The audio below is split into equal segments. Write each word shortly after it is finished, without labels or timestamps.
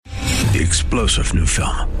The explosive new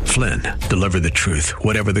film, Flynn, Deliver the Truth,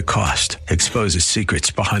 Whatever the Cost, exposes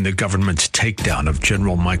secrets behind the government's takedown of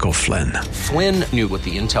General Michael Flynn. Flynn knew what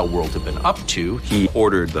the intel world had been up to. He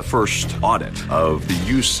ordered the first audit of the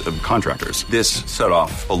use of contractors. This set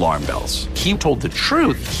off alarm bells. He told the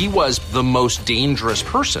truth. He was the most dangerous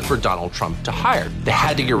person for Donald Trump to hire. They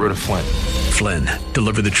had to get rid of Flynn. Flynn,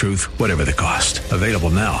 Deliver the Truth, Whatever the Cost. Available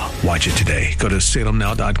now. Watch it today. Go to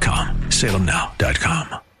salemnow.com.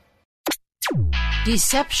 salemnow.com.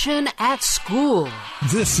 Deception at school.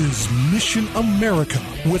 This is Mission America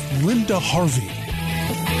with Linda Harvey.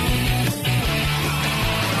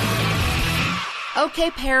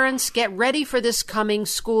 Okay, parents, get ready for this coming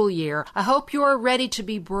school year. I hope you are ready to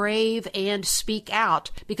be brave and speak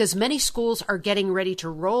out, because many schools are getting ready to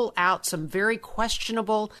roll out some very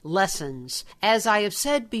questionable lessons. As I have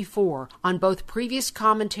said before on both previous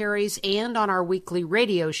commentaries and on our weekly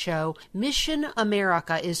radio show, Mission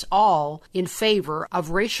America is all in favor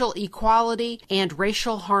of racial equality and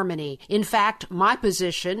racial harmony. In fact, my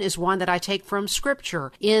position is one that I take from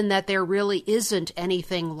Scripture, in that there really isn't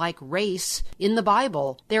anything like race in the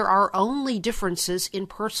Bible. There are only differences in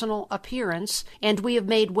personal appearance, and we have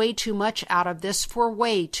made way too much out of this for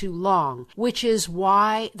way too long, which is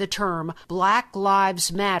why the term Black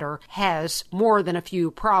Lives Matter has more than a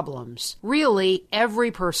few problems. Really,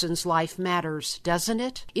 every person's life matters, doesn't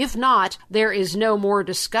it? If not, there is no more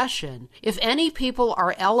discussion. If any people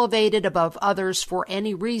are elevated above others for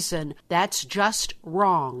any reason, that's just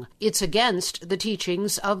wrong. It's against the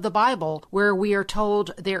teachings of the Bible, where we are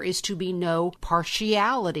told there is to be no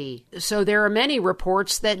partiality. So there are many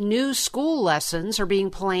reports that new school lessons are being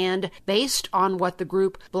planned based on what the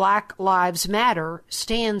group Black Lives Matter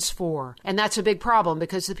stands for. And that's a big problem,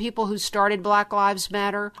 because the people who started Black Lives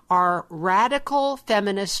Matter are radical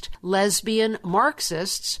feminist lesbian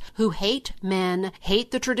Marxists who hate men,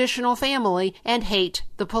 hate the traditional family, and hate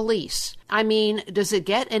the police. I mean, does it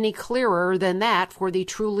get any clearer than that for the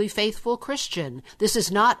truly faithful Christian? This is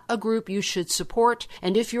not a group you should support,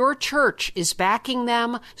 and if your church is backing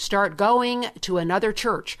them, start going to another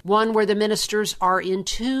church, one where the ministers are in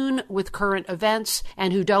tune with current events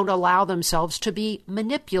and who don't allow themselves to be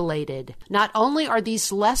manipulated. Not only are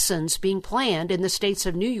these lessons being planned in the states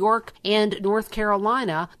of New York and North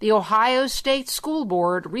Carolina, the Ohio State School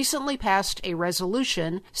Board recently passed a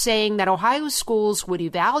resolution saying that Ohio schools would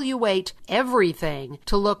evaluate everything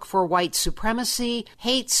to look for white supremacy,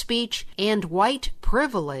 hate speech, and white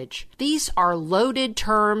privilege. These are loaded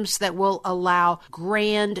terms that will allow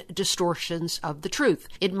grand distortions of the truth.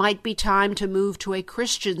 It might be time to move to a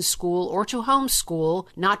Christian school or to homeschool,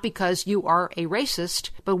 not because you are a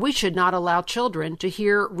racist, but we should not allow children to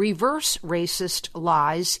hear reverse racist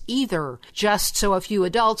lies either, just so a few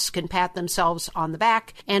adults can pat themselves on the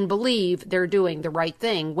back and believe they're doing the right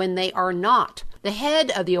thing when they are not. The head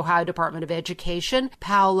of the Ohio Department of Education,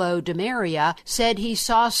 Paolo DeMaria, said he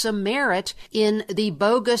saw some merit in the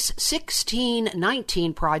bogus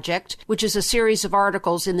 1619 Project, which is a series of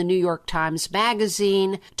articles in the New York Times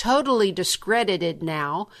Magazine, totally discredited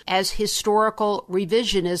now as historical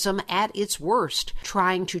revisionism at its worst,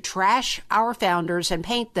 trying to trash our founders and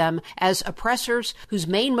paint them as oppressors whose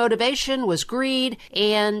main motivation was greed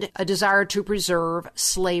and a desire to preserve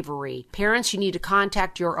slavery. Parents, you need to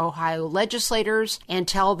contact your Ohio legislators and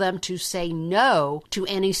tell them to say no to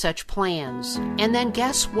any such plans. And then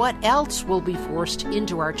guess what else will be forced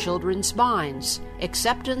into our children's minds?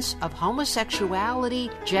 Acceptance of homosexuality,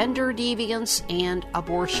 gender deviance, and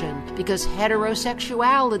abortion, because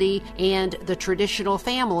heterosexuality and the traditional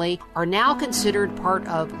family are now considered part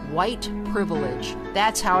of white privilege.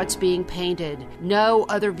 That's how it's being painted. No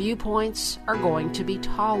other viewpoints are going to be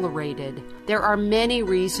tolerated. There are many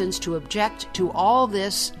reasons to object to all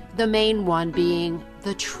this, the main one being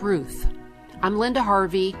the truth. I'm Linda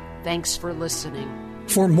Harvey. Thanks for listening.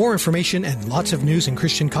 For more information and lots of news and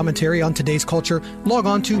Christian commentary on today's culture, log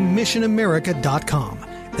on to missionamerica.com.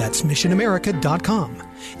 That's missionamerica.com.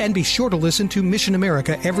 And be sure to listen to Mission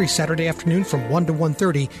America every Saturday afternoon from 1 to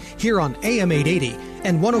 1:30 here on AM 880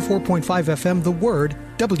 and 104.5 FM The Word,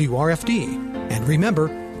 WRFD. And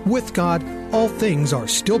remember, with God, all things are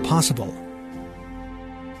still possible.